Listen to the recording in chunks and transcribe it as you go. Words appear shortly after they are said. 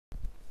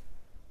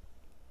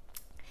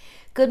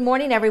Good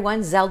morning,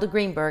 everyone. Zelda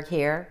Greenberg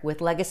here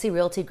with Legacy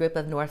Realty Group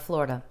of North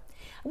Florida.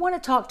 I want to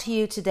talk to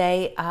you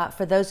today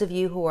for those of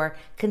you who are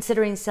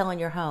considering selling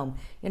your home.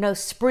 You know,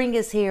 spring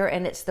is here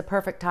and it's the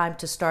perfect time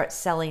to start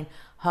selling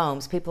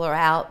homes. People are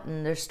out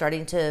and they're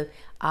starting to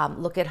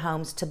look at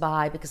homes to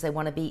buy because they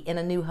want to be in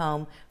a new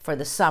home for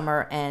the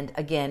summer and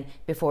again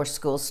before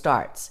school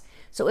starts.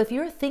 So if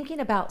you're thinking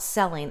about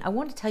selling, I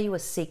want to tell you a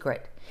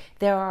secret.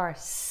 There are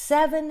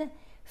 7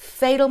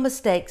 fatal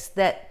mistakes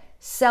that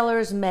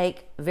sellers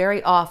make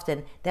very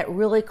often that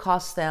really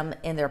cost them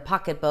in their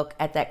pocketbook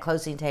at that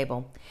closing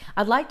table.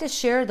 I'd like to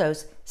share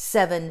those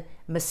 7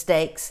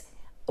 mistakes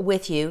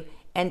with you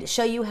and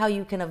show you how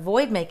you can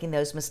avoid making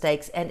those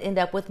mistakes and end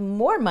up with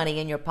more money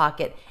in your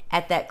pocket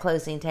at that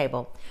closing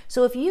table.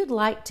 So if you'd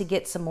like to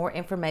get some more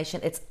information,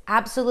 it's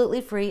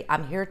absolutely free.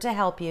 I'm here to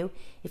help you.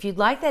 If you'd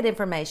like that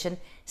information,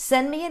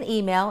 send me an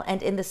email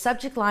and in the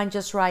subject line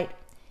just write,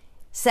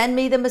 send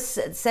me the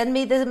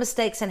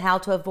mistakes and how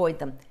to avoid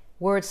them.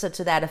 Words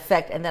to that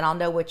effect, and then I'll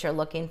know what you're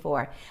looking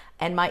for.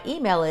 And my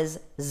email is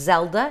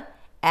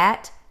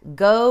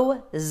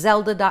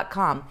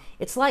zelda@gozelda.com.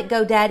 It's like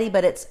GoDaddy,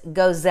 but it's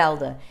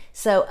GoZelda.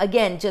 So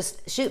again,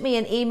 just shoot me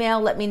an email.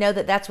 Let me know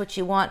that that's what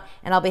you want,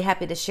 and I'll be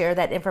happy to share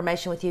that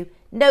information with you.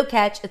 No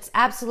catch. It's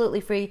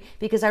absolutely free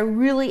because I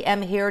really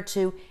am here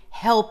to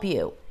help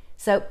you.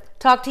 So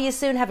talk to you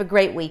soon. Have a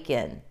great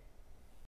weekend.